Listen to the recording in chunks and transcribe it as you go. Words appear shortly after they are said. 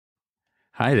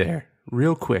Hi there.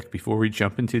 Real quick before we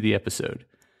jump into the episode.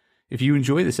 If you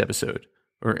enjoy this episode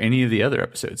or any of the other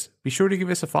episodes, be sure to give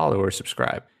us a follow or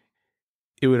subscribe.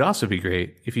 It would also be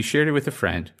great if you shared it with a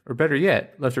friend, or better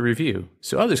yet, left a review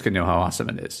so others can know how awesome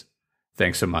it is.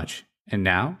 Thanks so much. And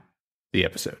now, the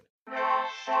episode.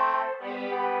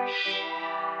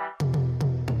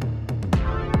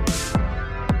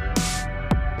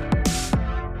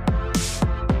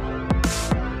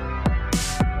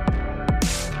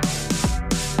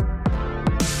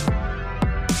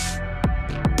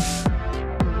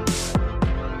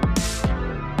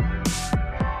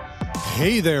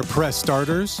 Hey there, Press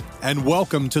Starters, and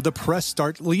welcome to the Press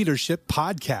Start Leadership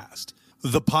Podcast,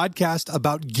 the podcast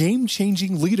about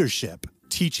game-changing leadership,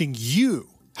 teaching you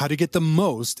how to get the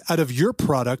most out of your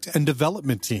product and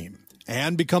development team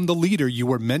and become the leader you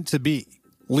were meant to be.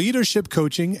 Leadership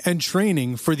coaching and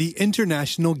training for the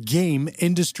international game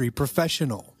industry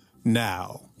professional.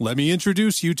 Now, let me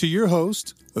introduce you to your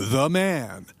host, the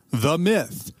man, the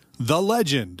myth, the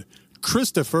legend,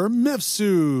 Christopher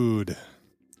Mifsud.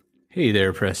 Hey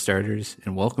there, Press Starters,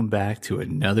 and welcome back to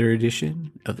another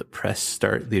edition of the Press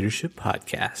Start Leadership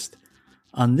Podcast.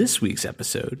 On this week's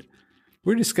episode,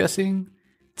 we're discussing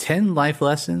 10 life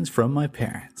lessons from my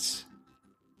parents.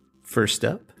 First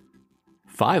up,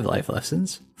 5 life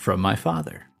lessons from my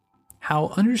father.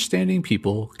 How understanding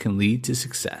people can lead to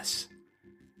success.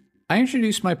 I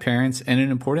introduced my parents and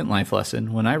an important life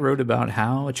lesson when I wrote about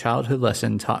how a childhood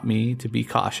lesson taught me to be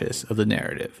cautious of the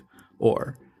narrative,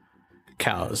 or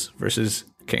cows versus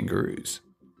kangaroos.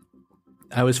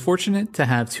 I was fortunate to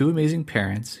have 2 amazing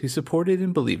parents who supported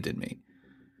and believed in me.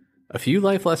 A few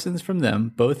life lessons from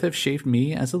them both have shaped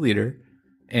me as a leader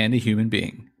and a human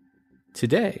being.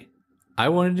 Today, I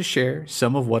wanted to share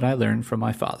some of what I learned from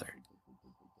my father.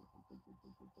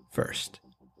 First,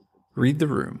 read the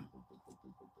room.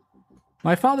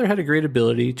 My father had a great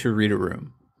ability to read a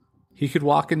room. He could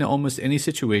walk into almost any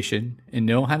situation and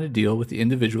know how to deal with the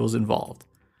individuals involved,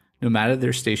 no matter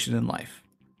their station in life.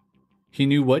 He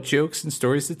knew what jokes and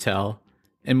stories to tell,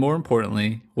 and more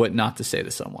importantly, what not to say to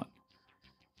someone.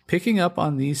 Picking up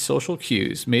on these social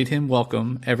cues made him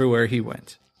welcome everywhere he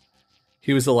went.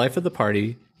 He was the life of the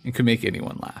party and could make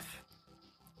anyone laugh.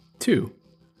 2.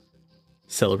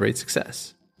 Celebrate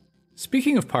success.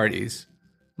 Speaking of parties,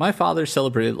 my father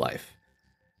celebrated life.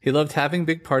 He loved having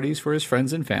big parties for his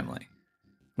friends and family.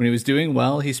 When he was doing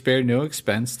well, he spared no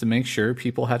expense to make sure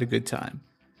people had a good time.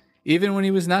 Even when he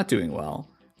was not doing well,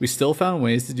 we still found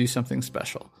ways to do something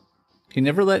special. He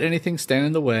never let anything stand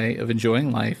in the way of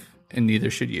enjoying life, and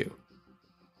neither should you.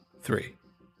 3.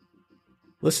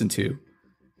 Listen to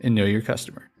and know your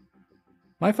customer.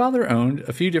 My father owned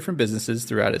a few different businesses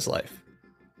throughout his life.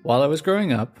 While I was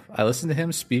growing up, I listened to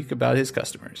him speak about his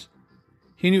customers.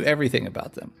 He knew everything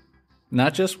about them,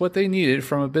 not just what they needed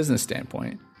from a business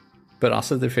standpoint, but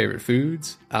also their favorite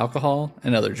foods, alcohol,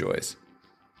 and other joys.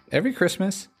 Every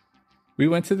Christmas, we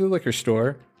went to the liquor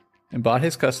store and bought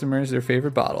his customers their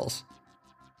favorite bottles.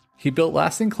 He built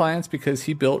lasting clients because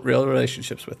he built real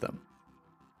relationships with them.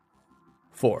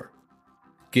 4.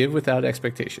 Give without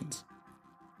expectations.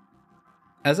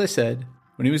 As I said,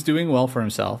 when he was doing well for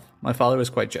himself, my father was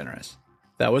quite generous.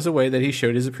 That was a way that he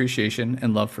showed his appreciation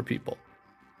and love for people.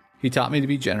 He taught me to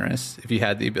be generous if he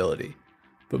had the ability,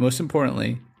 but most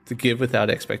importantly, to give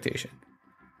without expectation.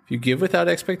 If you give without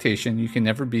expectation, you can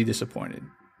never be disappointed.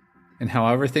 And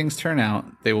however things turn out,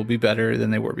 they will be better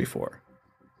than they were before.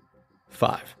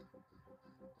 5.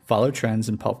 Follow trends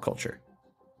in pulp culture.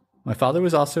 My father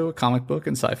was also a comic book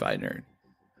and sci-fi nerd.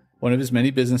 One of his many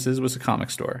businesses was a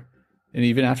comic store, and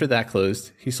even after that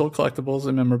closed, he sold collectibles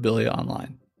and memorabilia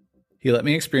online. He let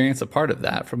me experience a part of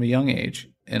that from a young age,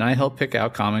 and I helped pick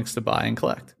out comics to buy and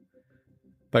collect.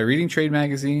 By reading trade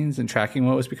magazines and tracking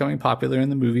what was becoming popular in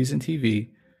the movies and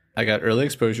TV, I got early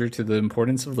exposure to the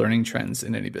importance of learning trends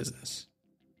in any business.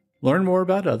 Learn more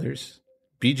about others,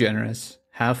 be generous,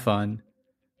 have fun,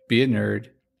 be a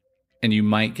nerd, and you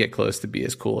might get close to be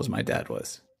as cool as my dad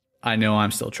was. I know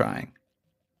I'm still trying.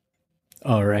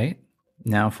 All right,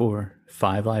 now for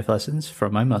 5 life lessons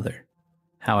from my mother.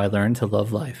 How I learned to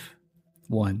love life.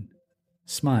 1.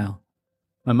 Smile.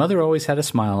 My mother always had a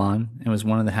smile on and was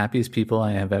one of the happiest people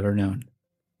I have ever known.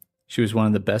 She was one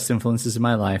of the best influences in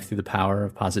my life through the power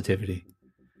of positivity.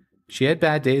 She had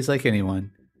bad days like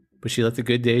anyone, but she let the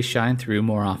good days shine through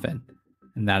more often,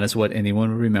 and that is what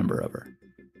anyone would remember of her.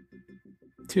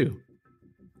 2.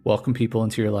 Welcome people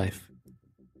into your life.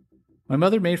 My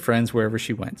mother made friends wherever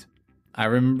she went. I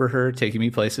remember her taking me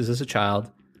places as a child,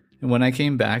 and when I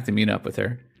came back to meet up with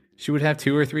her, she would have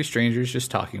 2 or 3 strangers just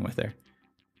talking with her.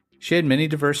 She had many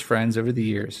diverse friends over the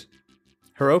years.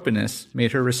 Her openness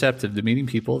made her receptive to meeting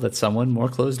people that someone more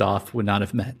closed off would not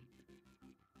have met.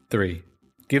 3.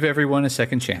 Give everyone a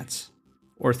second chance.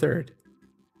 Or third.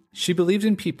 She believed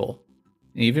in people.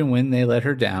 Even when they let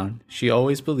her down, she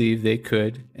always believed they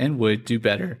could and would do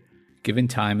better, given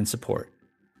time and support.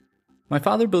 My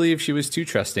father believed she was too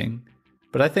trusting,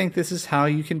 but I think this is how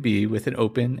you can be with an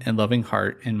open and loving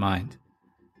heart and mind.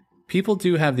 People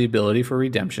do have the ability for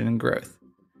redemption and growth,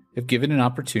 if given an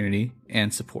opportunity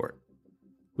and support.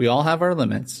 We all have our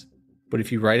limits, but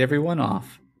if you write everyone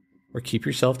off or keep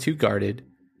yourself too guarded,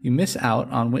 you miss out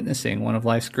on witnessing one of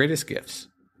life's greatest gifts,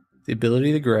 the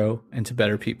ability to grow and to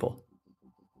better people.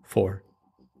 4.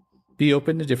 Be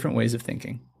open to different ways of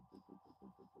thinking.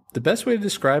 The best way to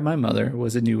describe my mother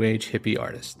was a New Age hippie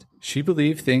artist. She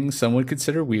believed things some would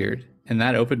consider weird, and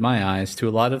that opened my eyes to a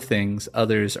lot of things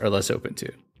others are less open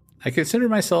to. I consider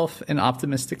myself an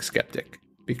optimistic skeptic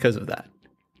because of that.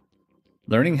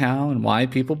 Learning how and why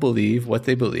people believe what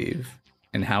they believe,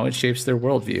 and how it shapes their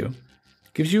worldview,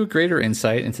 gives you a greater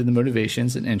insight into the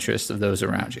motivations and interests of those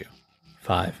around you.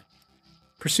 5.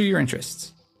 Pursue your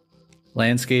interests.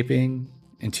 Landscaping,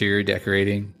 interior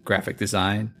decorating, graphic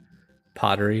design,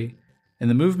 pottery, and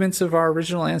the movements of our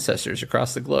original ancestors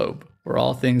across the globe were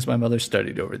all things my mother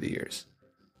studied over the years.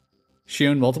 She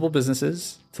owned multiple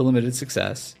businesses to limited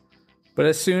success, but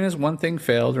as soon as one thing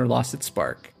failed or lost its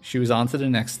spark, she was on to the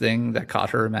next thing that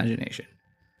caught her imagination.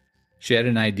 She had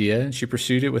an idea, and she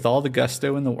pursued it with all the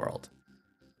gusto in the world.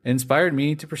 It inspired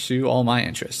me to pursue all my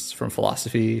interests, from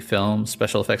philosophy, film,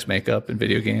 special effects makeup, and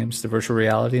video games to virtual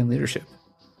reality and leadership.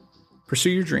 Pursue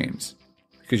your dreams,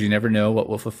 because you never know what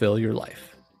will fulfill your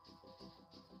life.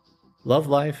 Love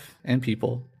life and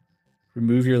people.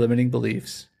 Remove your limiting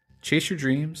beliefs. Chase your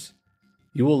dreams.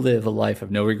 You will live a life of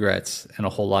no regrets and a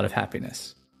whole lot of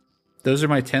happiness. Those are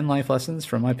my 10 life lessons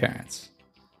from my parents.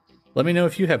 Let me know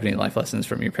if you have any life lessons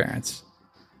from your parents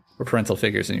or parental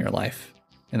figures in your life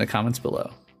in the comments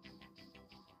below.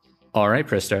 All right,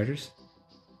 Press Starters.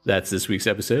 That's this week's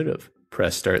episode of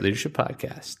Press Start Leadership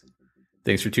Podcast.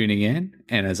 Thanks for tuning in,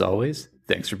 and as always,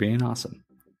 thanks for being awesome.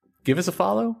 Give us a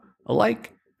follow, a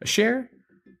like, a share,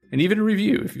 and even a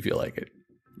review if you feel like it.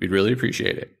 We'd really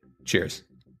appreciate it. Cheers.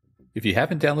 If you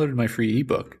haven't downloaded my free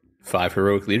ebook, 5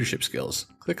 Heroic Leadership Skills,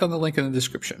 click on the link in the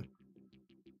description.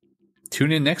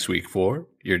 Tune in next week for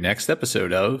your next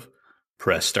episode of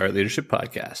Press Start Leadership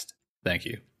Podcast. Thank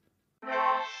you.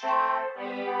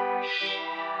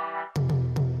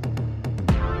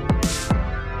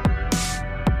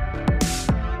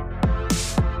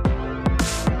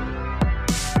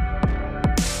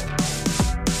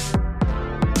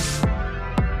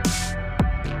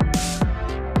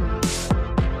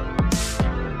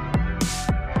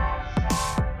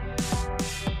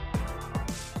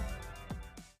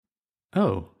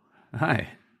 Oh, hi.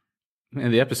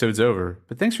 And the episode's over,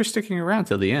 but thanks for sticking around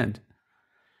till the end.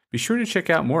 Be sure to check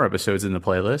out more episodes in the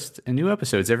playlist and new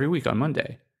episodes every week on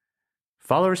Monday.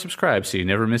 Follow or subscribe so you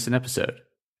never miss an episode.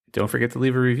 Don't forget to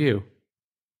leave a review.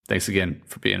 Thanks again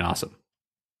for being awesome.